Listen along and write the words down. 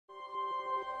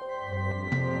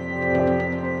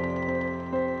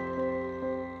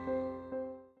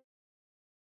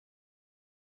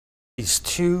these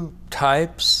two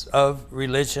types of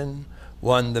religion,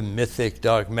 one the mythic,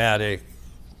 dogmatic,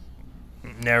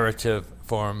 narrative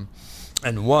form,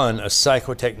 and one a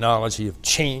psychotechnology of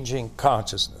changing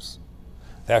consciousness,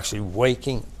 actually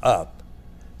waking up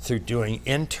through doing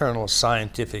internal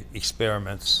scientific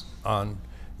experiments on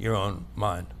your own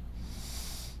mind.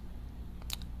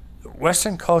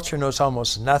 Western culture knows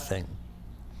almost nothing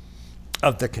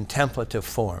of the contemplative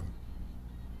form.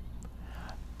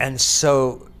 And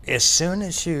so as soon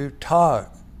as you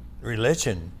talk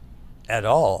religion at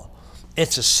all,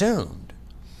 it's assumed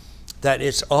that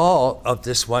it's all of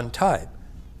this one type.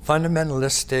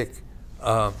 Fundamentalistic,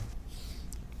 the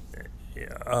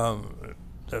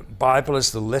Bible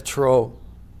is the literal,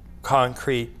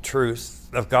 concrete truth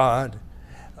of God.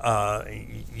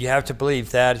 You have to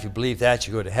believe that. If you believe that,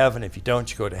 you go to heaven. If you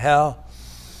don't, you go to hell.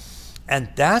 And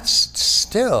that's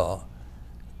still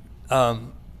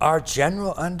our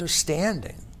general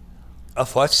understanding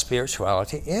of what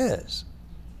spirituality is,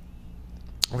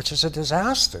 which is a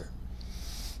disaster.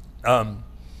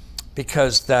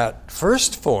 Because that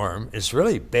first form is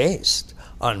really based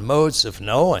on modes of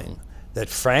knowing that,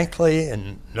 frankly,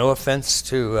 and no offense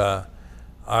to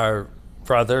our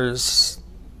brothers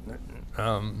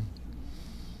in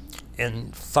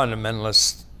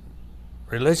fundamentalist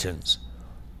religions,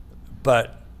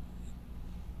 but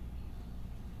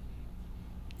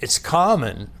it's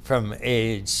common from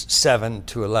age 7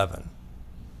 to 11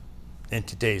 in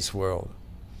today's world.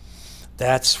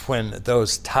 That's when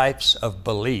those types of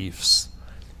beliefs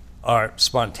are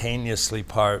spontaneously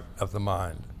part of the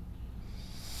mind.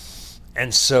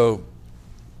 And so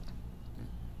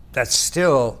that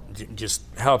still just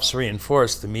helps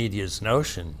reinforce the media's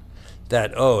notion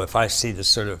that, oh, if I see this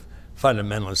sort of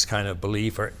fundamentalist kind of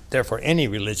belief, or therefore any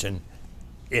religion,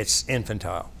 it's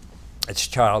infantile, it's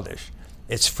childish,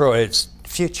 it's Freud's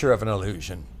future of an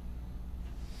illusion.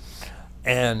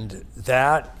 And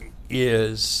that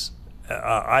is,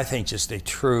 I think, just a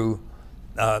true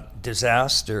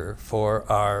disaster for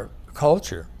our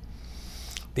culture.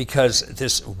 Because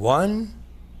this one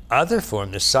other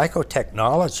form, this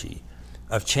psychotechnology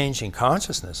of changing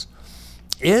consciousness,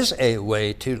 is a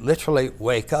way to literally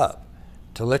wake up,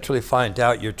 to literally find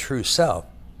out your true self,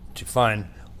 to find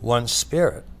one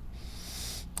spirit.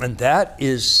 And that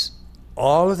is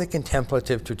all of the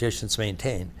contemplative traditions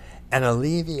maintain, an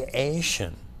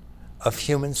alleviation of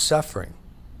human suffering.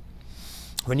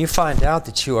 When you find out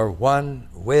that you are one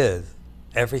with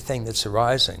everything that's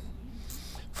arising,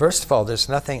 first of all, there's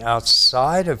nothing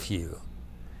outside of you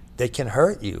that can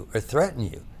hurt you or threaten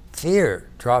you. Fear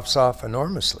drops off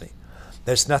enormously.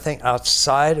 There's nothing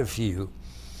outside of you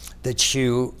that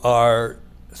you are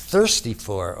thirsty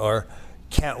for or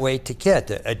can't wait to get.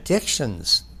 The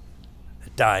addictions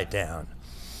die down.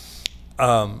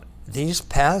 These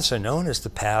paths are known as the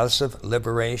paths of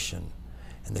liberation.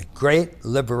 And the great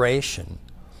liberation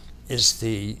is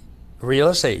the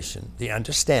realization, the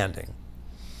understanding,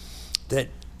 that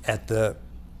at the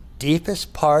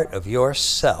deepest part of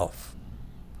yourself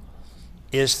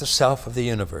is the self of the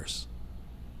universe.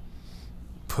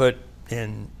 Put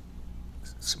in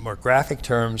more graphic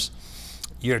terms,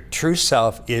 your true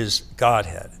self is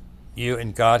Godhead. You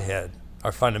and Godhead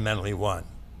are fundamentally one.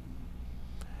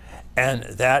 And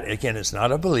that, again, is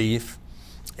not a belief.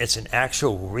 It's an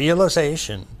actual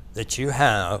realization that you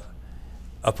have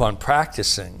upon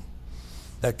practicing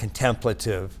the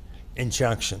contemplative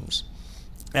injunctions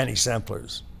and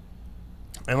exemplars.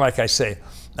 And like I say,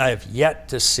 I have yet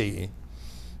to see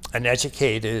an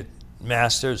educated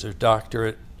master's or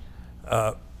doctorate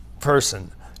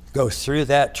person go through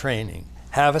that training,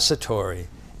 have a satori,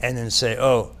 and then say,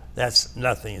 oh, that's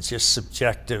nothing, it's just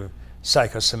subjective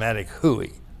psychosomatic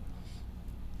hooey.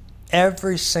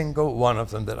 Every single one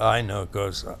of them that I know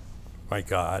goes, oh, my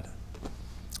God,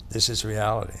 this is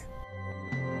reality.